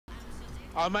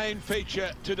Our main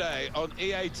feature today on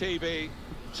EA TV,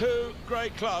 two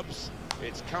great clubs.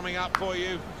 It's coming up for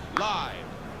you live.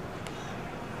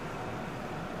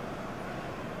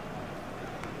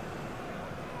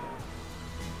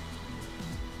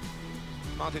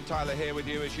 Martin Tyler here with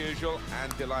you as usual,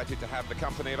 and delighted to have the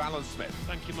company of Alan Smith.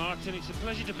 Thank you, Martin. It's a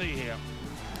pleasure to be here.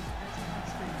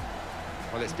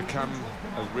 Well, it's become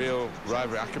a real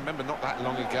rivalry. I can remember not that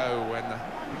long ago when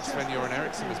Sven-Göran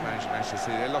Eriksson was managing Manchester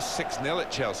City. They lost 6-0 at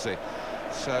Chelsea.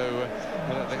 So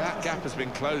that gap has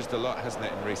been closed a lot, hasn't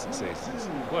it, in recent seasons?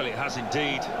 Well, it has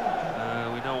indeed.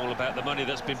 We know all about the money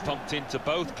that's been pumped into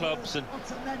both clubs, and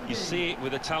you see it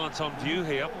with the talent on view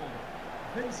here.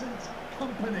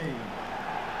 Kompany.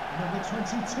 Number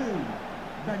 22,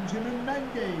 Benjamin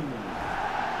Mendy.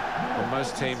 Well,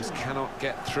 most teams cannot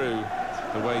get through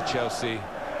the way Chelsea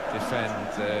defend.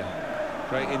 They're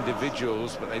great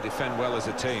individuals, but they defend well as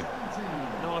a team.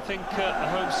 No, I think the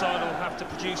home side will have to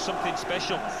produce something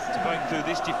special to break through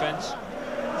this defence.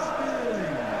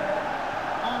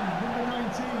 And number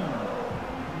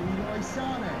 19,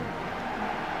 Sane.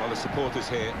 Well, the supporters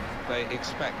here, they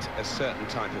expect a certain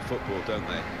type of football, don't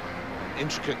they?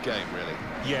 Intricate game, really.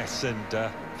 Yes, and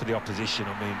for the opposition,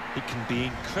 I mean, it can be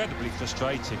incredibly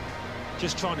frustrating.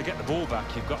 Just trying to get the ball back,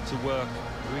 you've got to work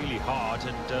really hard,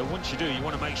 and once you do, you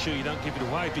want to make sure you don't give it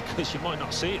away, because you might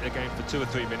not see it again for 2 or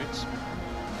 3 minutes.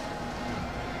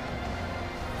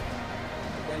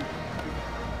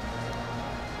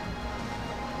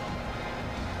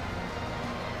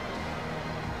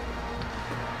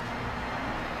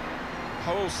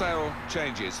 Wholesale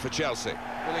changes for Chelsea.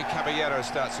 Caballero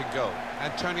starts in goal.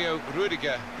 Antonio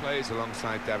Rudiger plays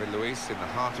alongside David Luiz in the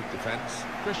heart of defence.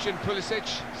 Christian Pulisic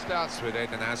starts with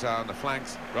Eden Hazard on the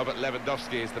flanks. Robert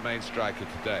Lewandowski is the main striker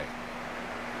today.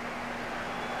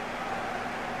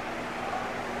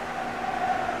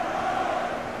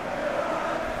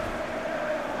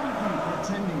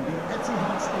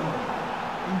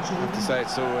 I have to say,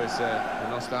 it's always a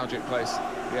nostalgic place,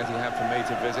 the Etihad, for me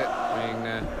to visit, being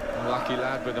a lucky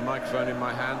lad with a microphone in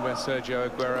my hand when Sergio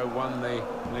Aguero won the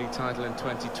league title in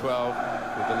 2012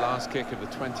 with the last kick of the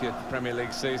 20th Premier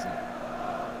League season.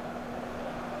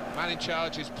 Man in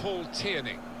charge is Paul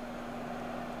Tierney.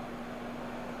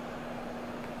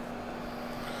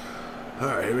 All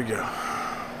right, here we go.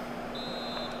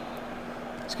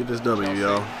 Let's get this W,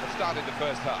 y'all. Started the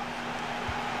first half.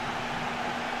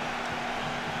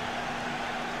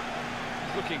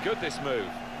 Looking good, this move.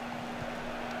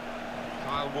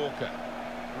 Kyle Walker.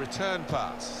 Return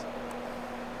pass.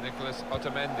 Nicholas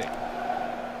Otamendi.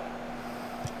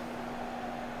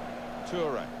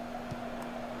 Toure.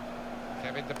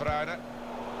 Kevin De Bruyne.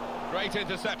 Great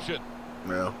interception.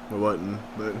 Well, it wasn't,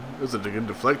 but it was a good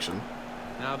deflection.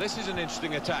 Now this is an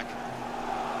interesting attack.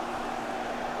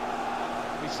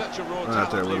 He's such a raw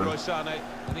talent, Leroy Sane,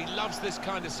 and he loves this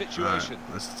kind of situation.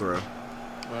 Right, let's throw.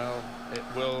 Well, it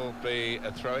will be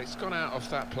a throw. It's gone out off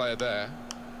that player there.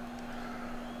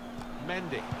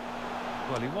 Mendy.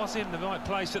 Well, he was in the right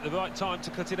place at the right time to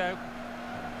cut it out.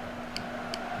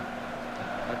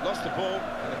 They've lost the ball,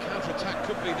 and the counter-attack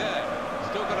could be there.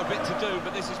 Still got a bit to do,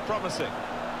 but this is promising.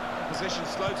 Position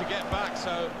slow to get back,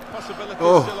 so possibility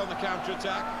still on the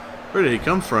counter-attack. Where did he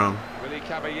come from?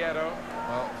 Caballero.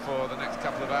 Well, for the next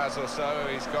couple of hours or so,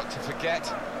 he's got to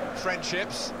forget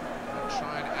friendships and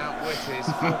try and outwit his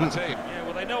former team. Yeah,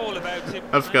 well, they know all about him.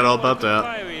 I forgot all about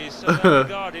that. He is, so well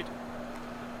regarded.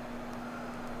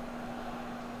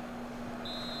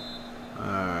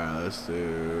 Alright, let's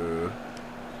do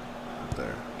up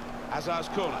there. Hazard's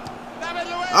corner. David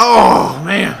Luiz! Oh,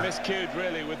 man! Miscued,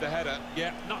 really, with the header.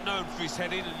 Yeah, not known for his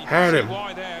heading, and you Had can him. see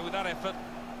why there with that effort.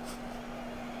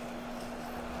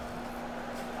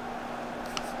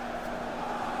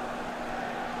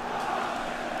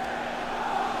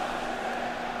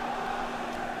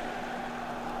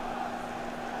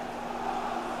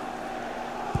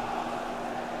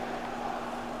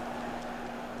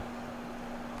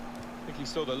 He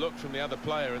saw the look from the other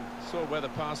player and saw where the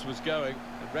pass was going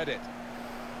and read it.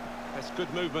 That's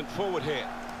good movement forward here.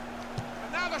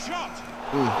 And now the shot!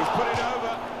 He's put it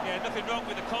over. Yeah, nothing wrong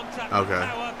with the contact. Okay.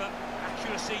 However,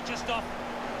 accuracy just off.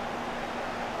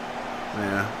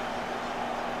 Yeah.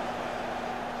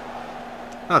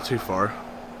 Not too far.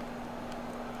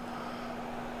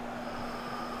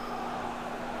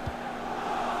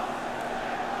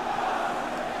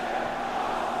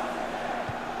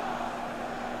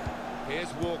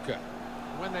 Here's Walker.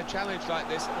 When they're challenged like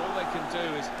this, all they can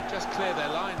do is just clear their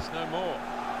lines, no more.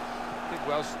 Did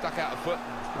well, stuck out a foot,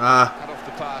 cut off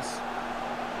the pass.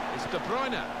 It's De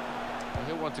Bruyne. Well,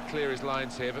 he'll want to clear his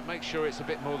lines here, but make sure it's a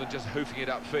bit more than just hoofing it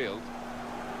upfield.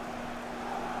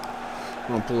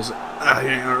 Come on, Pulisic. Ah, he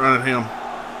ain't running him.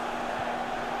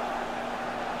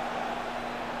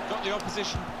 Got the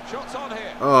opposition. Shots on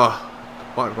here. Oh,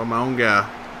 blocked by my own guy.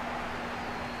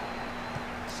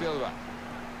 Silva.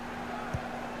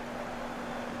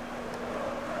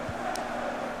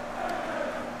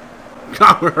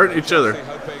 God, we're hurting each other.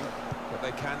 Hoping that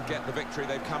they can get the victory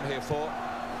they've come here for.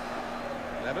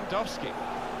 Lewandowski.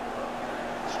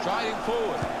 Striding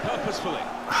forward, purposefully.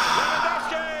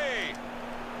 Lewandowski!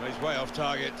 Well, he's way off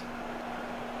target.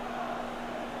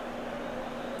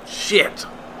 Shit.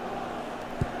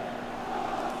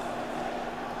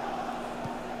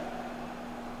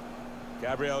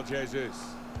 Gabriel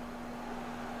Jesus.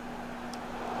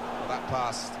 Well, that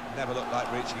pass never looked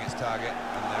like reaching its target,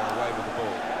 and they're away with the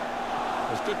ball.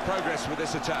 There's good progress with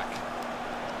this attack.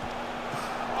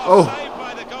 Oh. Saved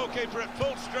by the goalkeeper at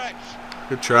full stretch.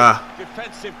 Good try.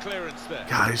 Defensive clearance there.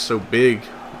 God, he's so big.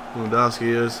 Lewandowski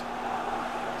is.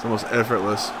 It's almost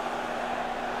effortless.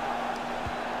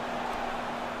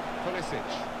 Pulisic.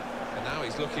 And now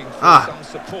he's looking for some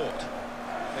support.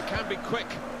 They can be quick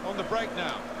on the break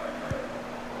now.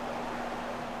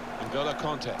 N'Golo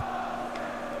Kante.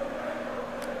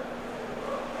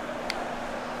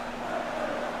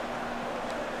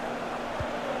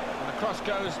 And the cross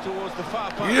goes towards the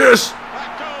far post. Yes!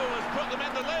 That goal has put them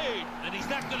in the lead. And is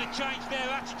that going to change their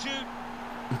attitude?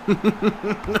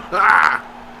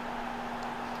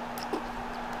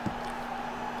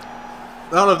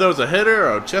 I don't know if that was a header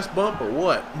or a chest bump or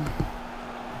what.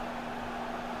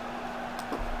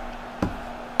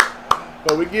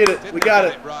 But we get it. We got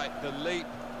it. Right, the leap.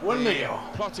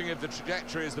 1-0. Plotting of the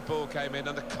trajectory as the ball came in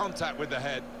and the contact with the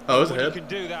head. Oh, it was a When head. you can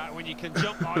do that, when you can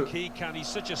jump like he can, he's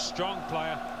such a strong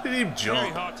player. Didn't even Very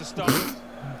jump. hard to stop.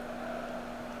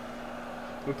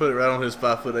 We put it right on his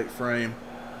 5'8" frame.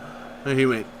 And he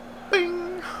went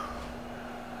bing.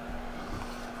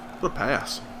 What a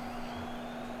pass.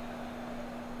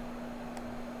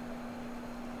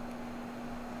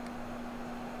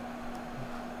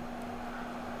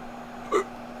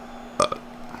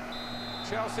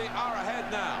 Chelsea are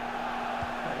ahead now.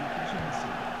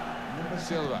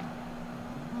 Silva.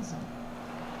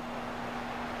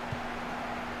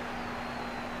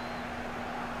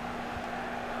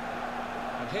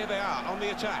 And here they are on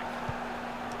the attack.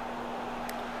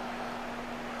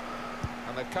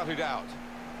 And they've cut it out.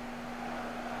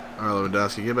 All right,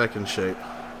 Lewandowski, get back in shape.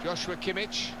 Joshua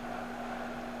Kimmich.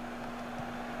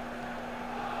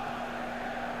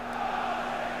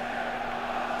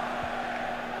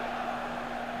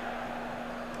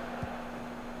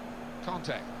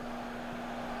 Kante.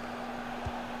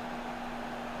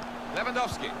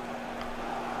 Lewandowski.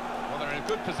 Well, they're in a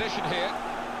good position here.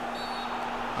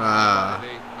 The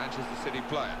Manchester City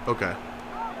player. Okay.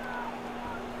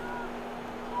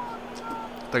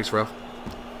 Thanks, Ralph.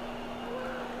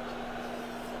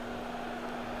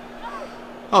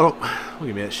 Oh, don't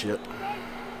give me that shit.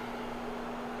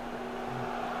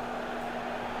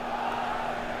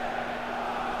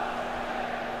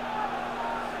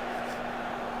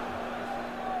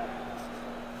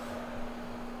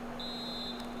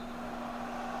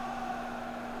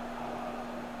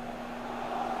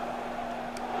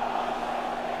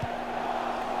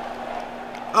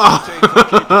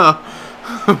 Oh!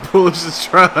 Pulisic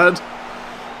tried.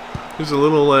 Just a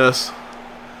little less.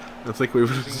 I think we've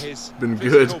been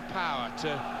good. Power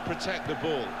to protect the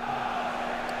ball.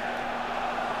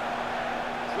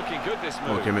 It's looking good, this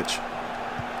move. Oh, Kimmich.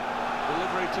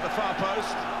 Delivery to the far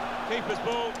post. Keeper's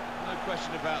ball. No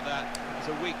question about that. It's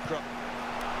a weak crop.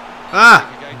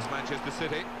 Against Manchester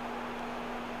City.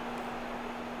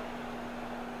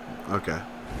 Okay.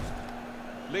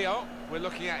 Leo, we're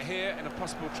looking at here in a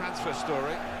possible transfer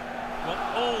story. Well,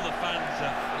 all the fans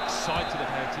are excited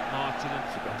about it, Martin, and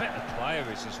I bet the player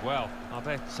is as well. I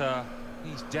bet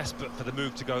he's desperate for the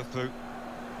move to go through.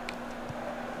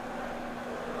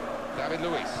 David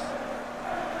Luiz.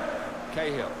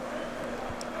 Cahill.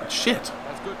 Shit.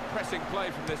 That's good pressing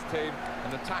play from this team,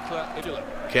 and the tackler, Ederson.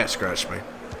 Cat scratched me.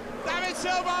 David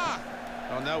Silva!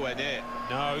 Oh, nowhere near.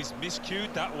 No, he's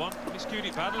miscued that one. Miscued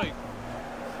it badly.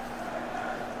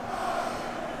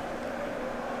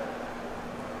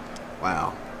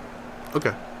 Wow.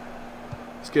 Okay.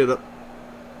 Let's get it up.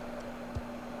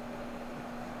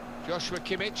 Joshua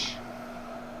Kimmich.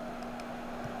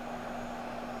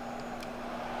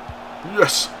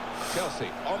 Yes. Chelsea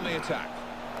on the attack.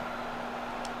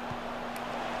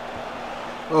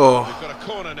 Oh. We've got a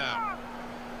corner now.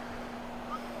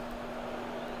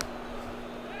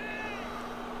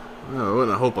 No, it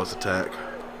wasn't a hopeless attack.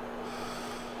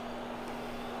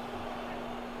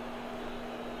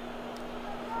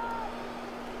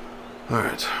 All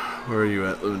right. Where are you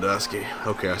at, Lewandowski?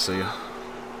 Okay, I see you.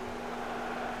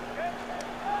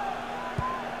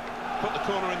 Put the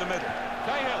corner in the middle.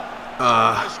 Cahill.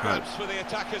 No scraps for the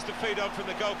attackers to feed on from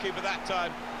the goalkeeper that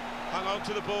time. Hung on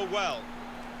to the ball well.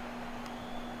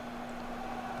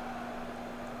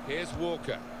 Here's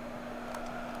Walker.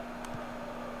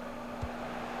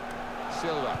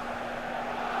 Silva.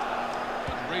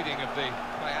 Good reading of the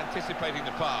play, anticipating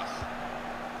the pass.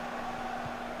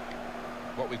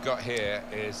 What we've got here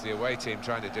is the away team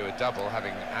trying to do a double,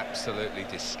 having absolutely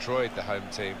destroyed the home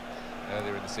team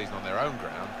earlier in the season on their own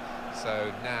ground.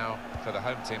 So now, for the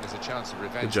home team, there's a chance of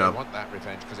revenge. They want that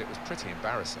revenge because it was pretty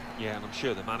embarrassing. Yeah, and I'm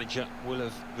sure the manager will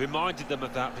have reminded them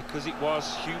of that because it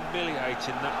was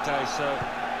humiliating that day. So,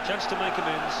 chance to make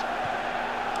amends.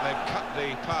 They've cut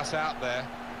the pass out there,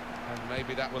 and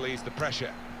maybe that will ease the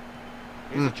pressure.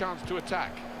 Here's a chance to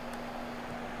attack.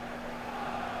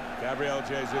 Gabriel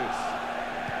Jesus.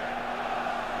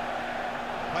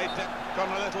 Gone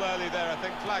a little early there, I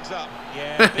think. Flags up.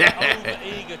 Yeah, a bit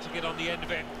over-eager to get on the end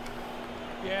of it.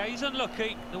 Yeah, he's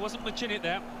unlucky. There wasn't much in it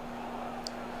there.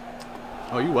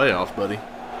 Oh, you way off, buddy.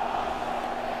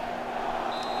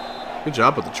 Good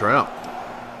job with the trout.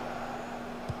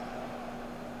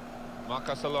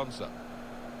 Marcos Alonso.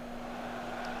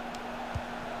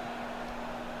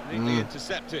 Neatly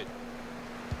intercepted.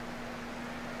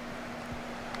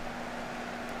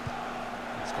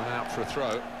 It's gone out for a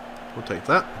throw. We'll take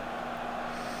that.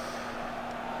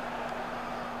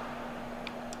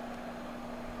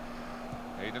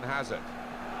 Eden Hazard.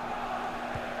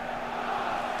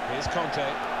 Here's Kante.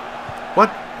 What?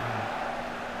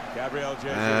 Gabriel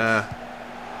Jesus.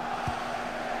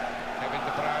 Kevin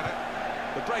De Bruyne.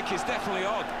 The break is definitely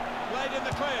on. Played in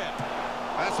the clear.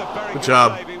 That's a very good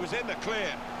job. save. He was in the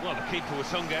clear. Well, the keeper was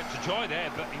hung out to dry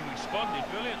there, but he responded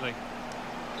brilliantly.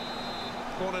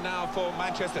 Corner now for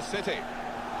Manchester City.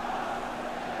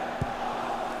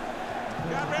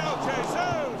 Gabriel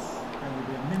Jesus!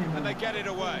 And they get it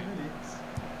away.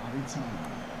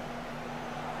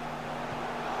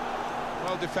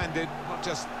 Well defended, not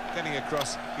just getting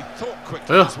across, he thought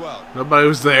quickly as well. Nobody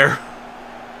was there.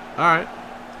 All right.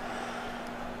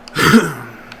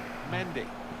 Mendy.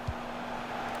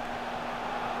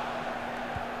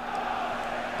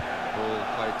 Ball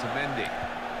played to Mendy.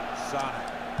 Sane.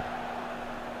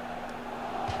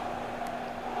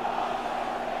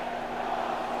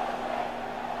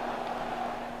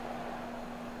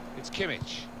 It's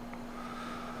Kimmich.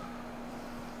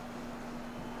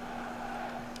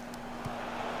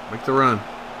 Make the run.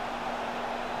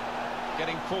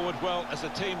 Getting forward well as a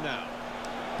team now.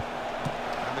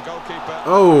 And the goalkeeper has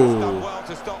done well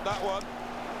to stop that one.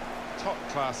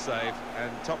 Top-class save and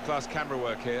top-class camera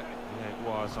work here. Yeah, it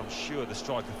was. I'm sure the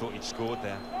striker thought he'd scored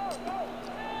there.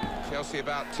 Chelsea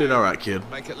about to Did all right, kid.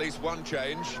 make at least one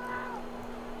change.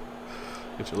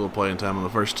 Get you a little playing time on the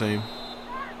first team.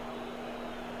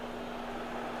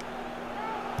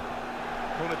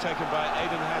 Corner taken by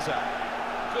Eden Hazard.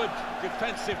 Good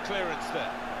defensive clearance there.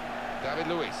 David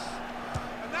Luiz.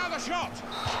 And now the shot!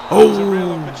 Oh! It's a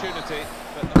real opportunity,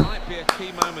 but there might be a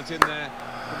key moment in there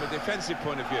from a defensive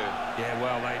point of view. Yeah,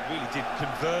 well, they really did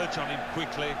converge on him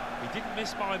quickly. He didn't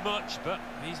miss by much, but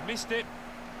he's missed it.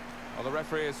 Well, the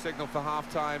referee has signalled for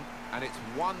half-time, and it's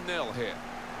 1-0 here.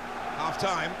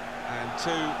 Half-time, and two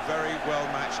very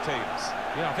well-matched teams.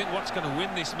 Yeah, I think what's going to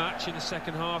win this match in the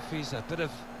second half is a bit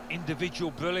of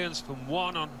individual brilliance from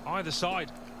one on either side.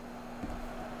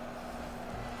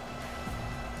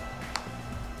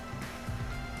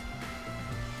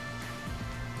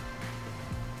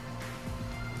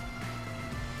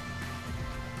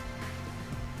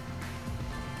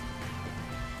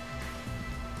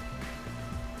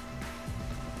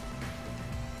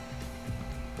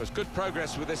 There's good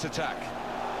progress with this attack.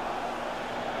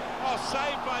 Oh,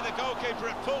 saved by the goalkeeper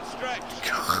at full stretch.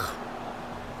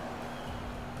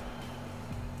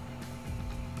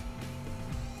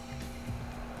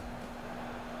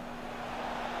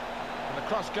 And the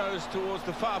cross goes towards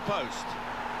the far post.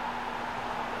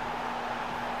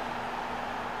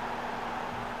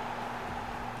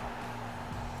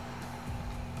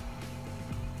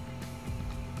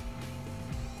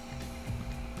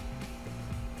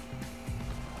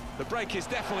 The break is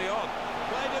definitely on.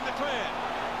 Played in the clear.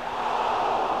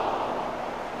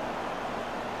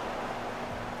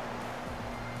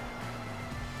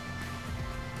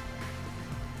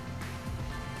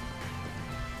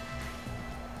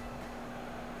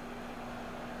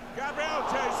 Gabriel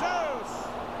Jesus!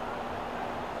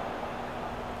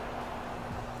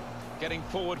 Getting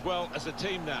forward well as a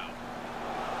team now.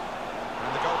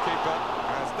 And the goalkeeper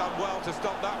has done well to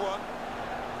stop that one.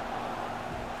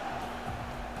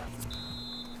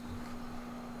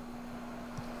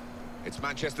 It's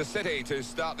Manchester City to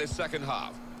start this second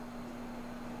half.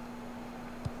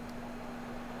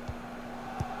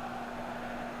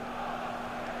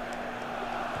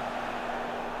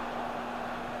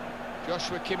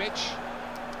 Joshua Kimmich.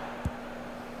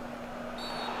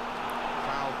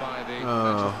 Fouled by the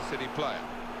Manchester City player.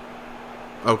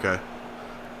 Okay.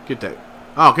 Get that.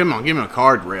 Oh, come on. Give me a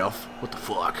card, ref. What the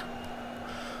fuck?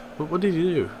 What did he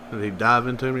do? Did he dive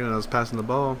into me when I was passing the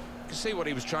ball? You can see what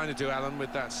he was trying to do, Alan,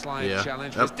 with that slide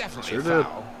challenge. Yep. It's definitely Sure a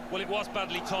foul. Well, it was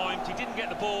badly timed. He didn't get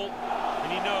the ball,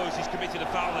 and he knows he's committed a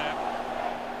foul there.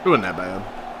 It wasn't that bad.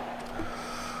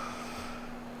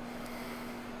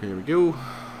 Here we go.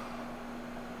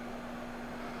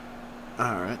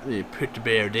 Alright, they picked the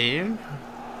bear down.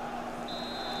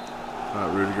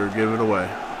 Alright, Rudiger, give it away.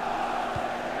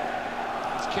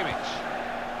 It's Kimmich.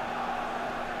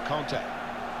 Kante.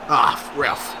 Ah,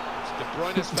 ref. It's De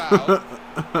Bruyne's foul.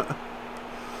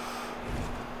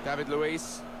 David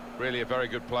Luiz, really a very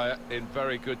good player, in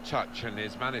very good touch, and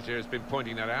his manager has been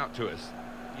pointing that out to us.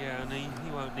 Yeah, and he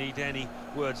won't need any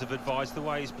words of advice. The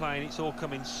way he's playing, it's all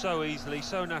coming so easily,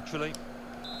 so naturally.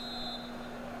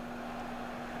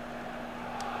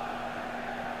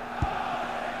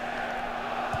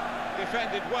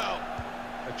 Defended well.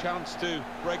 A chance to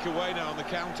break away now on the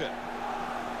counter.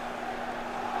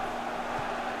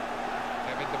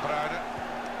 Kevin De Bruyne.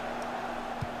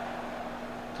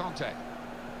 Kante.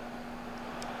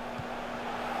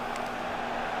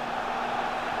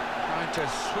 Trying to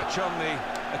switch on the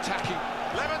attacking.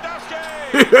 Lewandowski!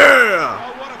 Yeah!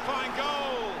 Oh, what a fine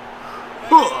goal!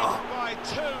 By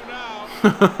 2 now.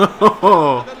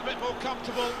 A little bit more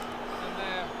comfortable, and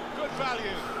they're good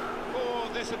value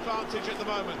for this advantage at the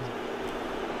moment.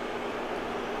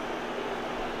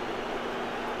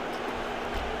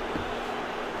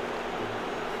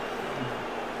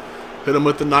 Hit him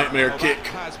with the nightmare kick. That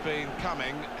has been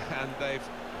coming, and they've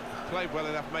played well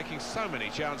enough, making so many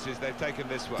chances. They've taken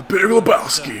this one. Big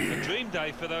Lebowski. A dream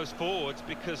day for those forwards,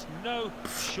 because no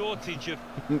shortage of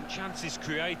chances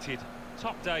created.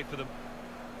 Top day for them.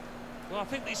 Well, I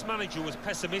think this manager was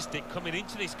pessimistic coming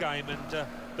into this game, and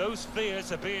those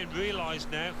fears are being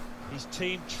realised now. His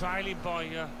team trailing by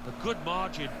a good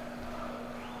margin.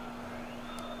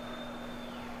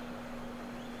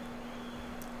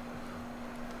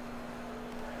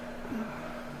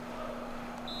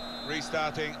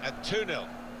 Restarting at 2-0.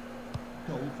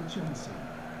 Goal for Chelsea.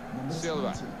 Number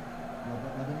Silva. 20,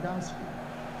 Robert Lewandowski.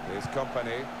 Here's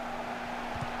Kompany.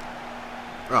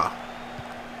 Ah.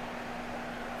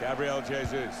 Gabriel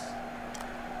Jesus.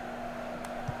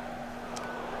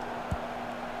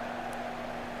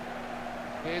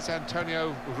 Here's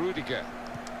Antonio Rudiger.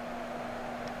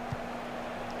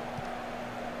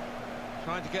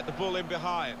 Trying to get the ball in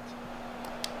behind.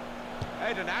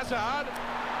 Eden Hazard.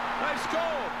 They've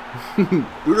scored.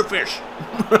 Do the fish.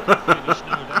 Finish,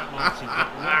 no doubt, Martin. But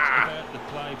what about the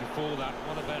play before that?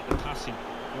 What about the passing?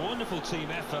 Wonderful team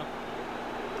effort.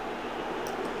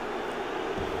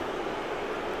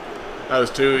 That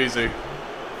was too easy.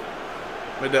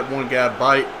 Made that one guy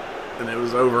bite, and it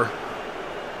was over.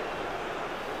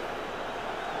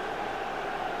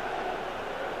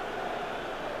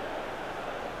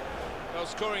 Well,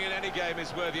 scoring in any game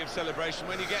is worthy of celebration.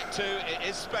 When you get 2, it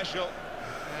is special.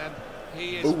 And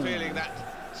he is feeling that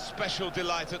special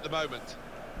delight at the moment.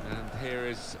 And here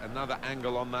is another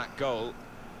angle on that goal.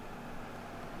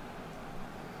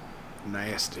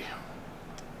 Nasty.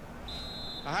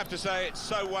 I have to say, it's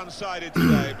so one-sided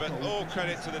today, but all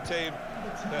credit to the team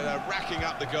that are racking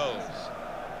up the goals.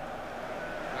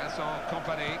 That's on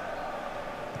Kompany.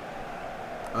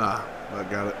 Ah, I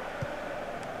got it.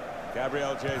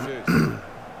 Gabriel Jesus.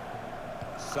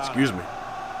 Sane. Excuse me.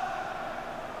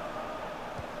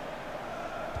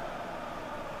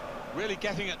 Really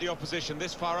getting at the opposition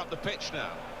this far up the pitch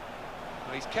now.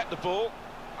 Well, he's kept the ball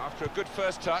after a good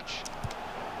first touch.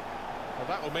 Well,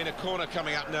 that will mean a corner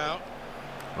coming up now.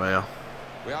 Well,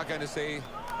 We are going to see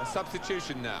a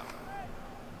substitution now.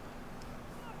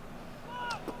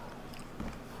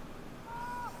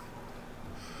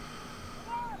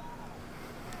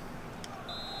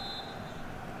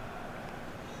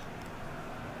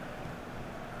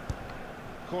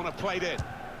 Corner played in.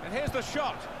 And here's the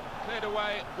shot. Cleared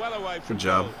away, well away from good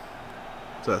job. goal.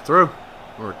 Is that a throw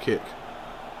or a kick?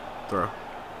 Throw.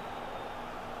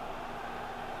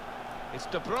 It's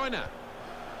De Bruyne.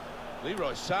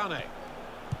 Leroy Sane.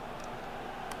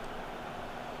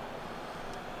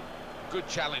 Good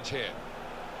challenge here.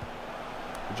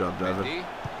 Good job, David. Mendy.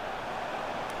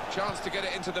 Chance to get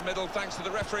it into the middle thanks to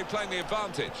the referee playing the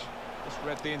advantage. Just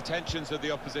read the intentions of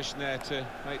the opposition there to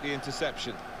make the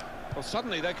interception. Well,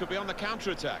 suddenly they could be on the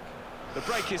counter-attack. The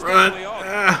break is Run. definitely on.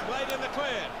 Played in the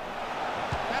clear.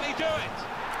 Can he do it?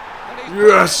 And he's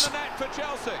Yes. put it in the net for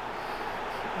Chelsea.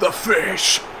 The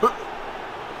fish.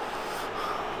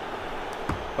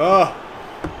 Oh,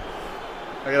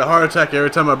 I get a heart attack every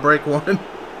time I break one.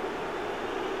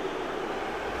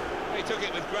 He took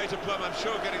it with great aplomb. I'm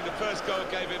sure getting the first goal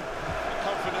gave him the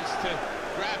confidence to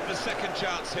grab the second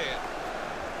chance here.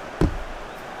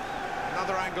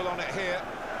 Another angle on it here.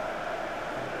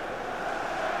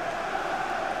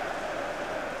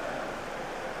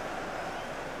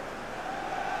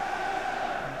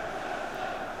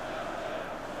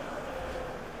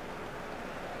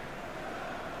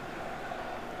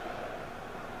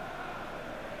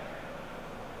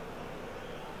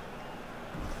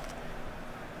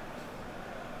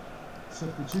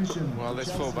 Substitution. Well,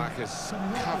 this fullback has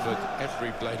covered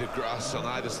every blade of grass on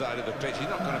either side of the pitch. He's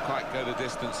not going to quite go the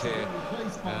distance here,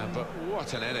 but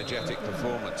what an energetic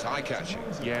performance, eye-catching.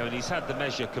 Yeah, and he's had the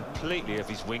measure completely of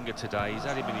his winger today. He's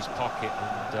had him in his pocket,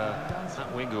 and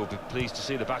that winger will be pleased to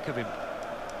see the back of him.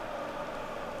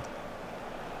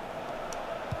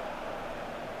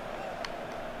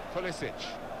 Pulisic.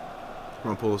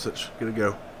 Come on, Pulisic, get a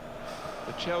go.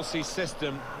 The Chelsea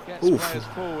system gets Oof. players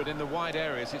forward in the wide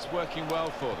areas. It's working well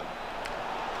for them.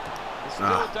 There's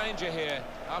still danger here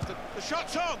after The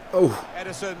shot's on. Oh,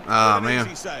 Ederson with man. an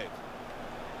easy save.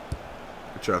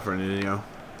 good try for Nino.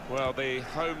 well. The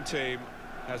home team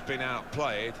has been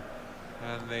outplayed,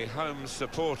 and the home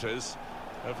supporters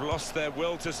have lost their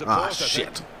will to support. Ah, I think.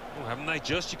 shit. Oh, haven't they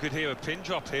just? You could hear a pin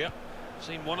drop here.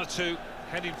 Seen one or two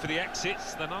heading for the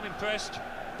exits. They're not impressed.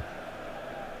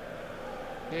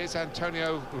 Here's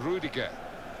Antonio Rudiger.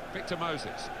 Victor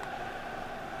Moses.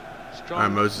 Strong All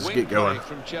right, Moses, wing get going. play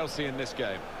from Chelsea in this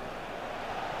game.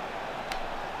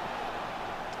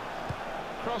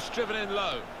 Cross driven in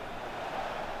low.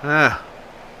 Ah,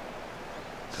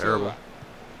 terrible. Silva.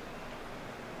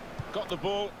 Got the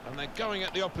ball, and they're going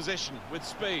at the opposition with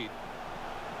speed.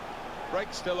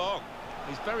 Break still on.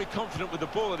 He's very confident with the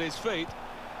ball at his feet.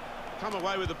 Come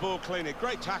away with the ball cleanly.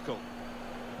 Great tackle.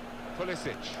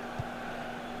 Pulisic.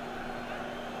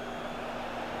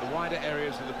 The wider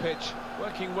areas of the pitch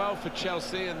working well for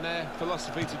Chelsea and their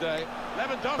philosophy today.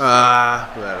 Lewandowski.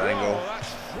 Ah, that angle. Oh,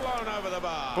 that's flown over the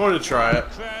bar. I wanted to try it.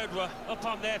 Crowd were up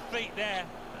on their feet there.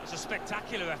 That was a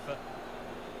spectacular effort.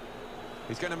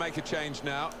 He's going to make a change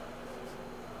now.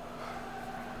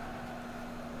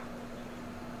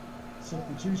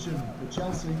 Substitution for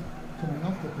Chelsea coming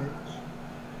off the pitch.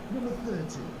 Number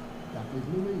 30,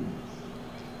 David Luiz.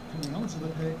 Coming onto the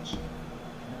pitch,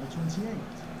 number 28.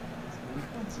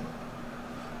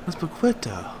 That's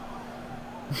Paqueta.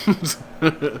 That's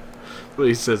what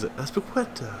he says it. That's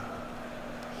Paqueta.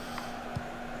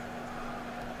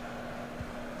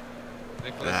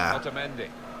 Nicholas Ah. Otamendi.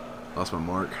 Lost my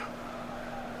mark.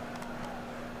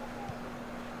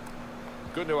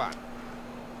 Gundogan.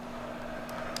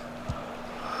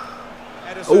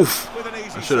 Ederson Oof. with an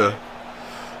easy I should have.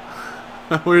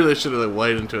 save. I really should have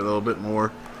waded into it a little bit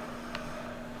more.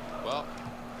 Well,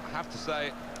 I have to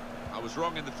say, I was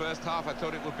wrong in the first half. I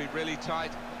thought it would be really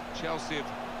tight. Chelsea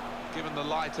have given the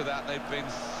lie to that. They've been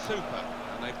super,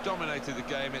 and they've dominated the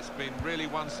game. It's been really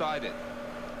one-sided.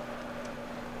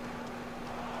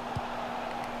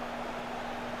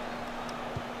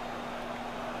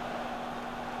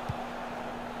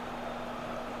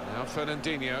 Now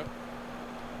Fernandinho.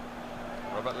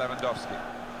 Robert Lewandowski.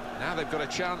 Now they've got a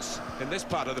chance in this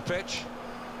part of the pitch.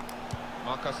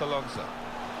 Marcos Alonso.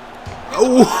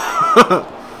 Oh!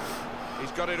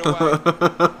 He's got it away.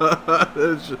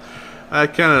 I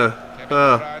kind Kevin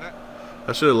of. Bruyne.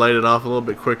 I should have laid it off a little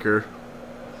bit quicker,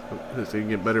 so you can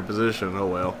get better position. Oh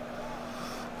well.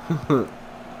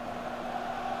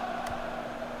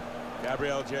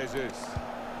 Gabriel Jesus.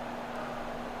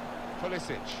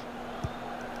 Pulisic.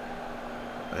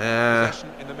 Yeah.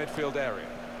 Possession in the midfield area.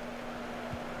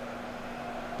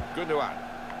 Gundogan.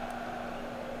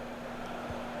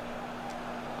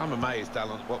 I'm amazed,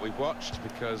 Alan, at what we've watched,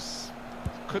 because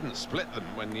couldn't split them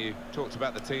when you talked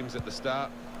about the teams at the start.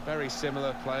 Very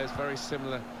similar players, very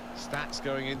similar stats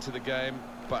going into the game,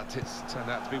 but it's turned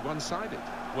out to be one-sided.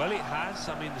 Well, it has.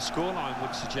 I mean, the scoreline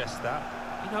would suggest that.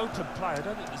 In open play, I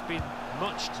don't think there's been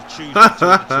much to choose between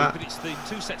the two, but it's the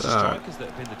two sets of strikers that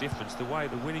have been the difference. The way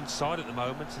the winning side at the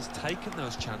moment has taken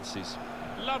those chances.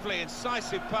 Lovely,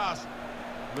 incisive pass.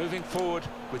 Moving forward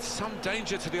with some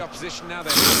danger to the opposition now.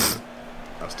 They're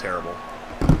That was terrible.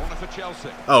 corner for Chelsea.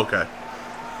 Oh, okay.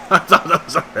 I thought that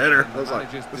was a header. I The was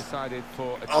like, managers decided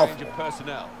for a Oh. change of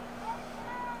personnel.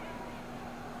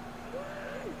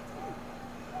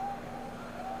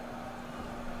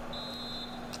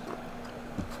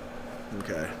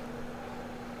 okay.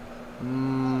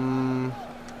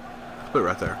 Put it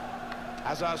right there.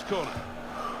 Hazard's corner.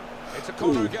 It's a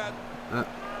corner again.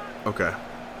 Okay.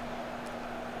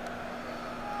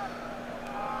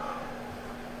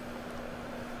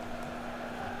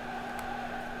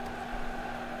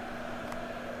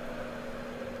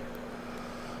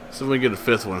 So we get a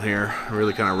fifth one here.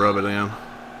 Really kind of rub it in.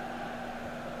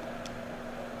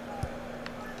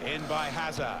 In by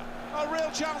Hazard. A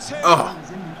real chance here. Oh!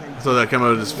 I thought that came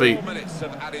out of his feet. 4 minutes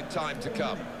of added time to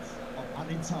come.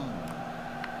 Added time.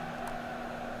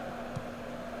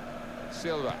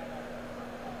 Silva.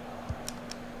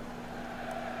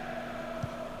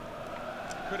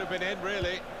 Could have been in,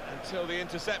 really, until the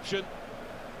interception.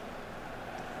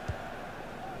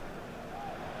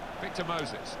 Victor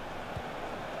Moses.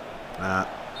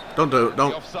 Don't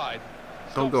Offside.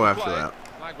 Don't go after that.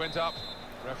 Flag went up.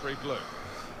 Referee blew.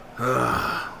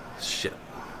 Shit.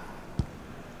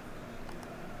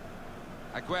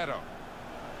 Aguero.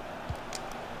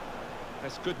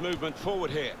 That's good movement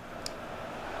forward here.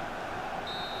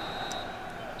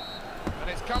 And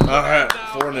it's come. All right,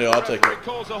 4-0. I'll take it.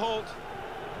 Calls a halt.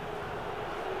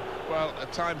 Well,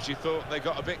 at times you thought they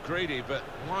got a bit greedy, but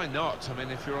why not? I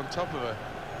mean, if you're on top of an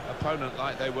opponent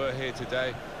like they were here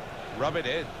today, rub it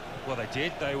in. Well, they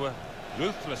did. They were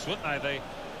ruthless, weren't they? They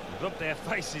rubbed their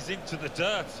faces into the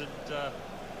dirt, and that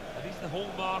is the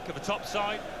hallmark of a top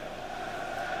side.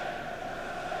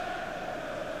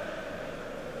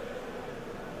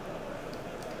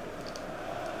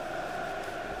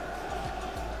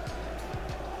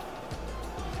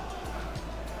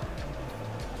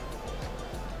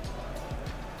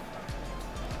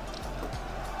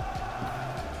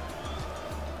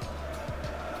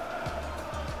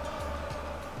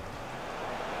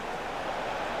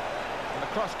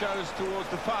 Cross goes towards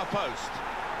the far post.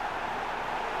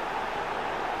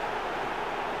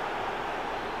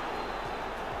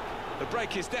 The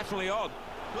break is definitely on.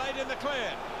 Played in the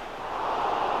clear.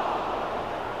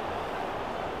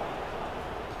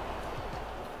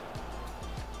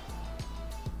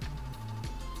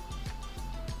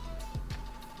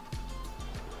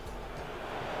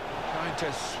 Trying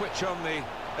to switch on the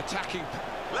attacking.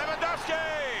 Lewandowski!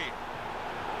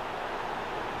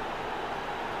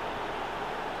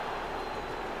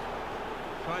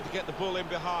 Trying to get the ball in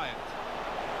behind.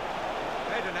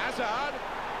 Eden Hazard.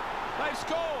 They've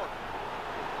scored.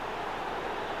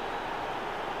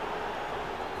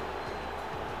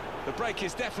 The break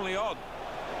is definitely on.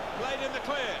 Played in the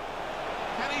clear.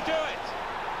 Can he do it?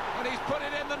 And he's put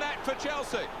it in the net for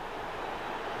Chelsea.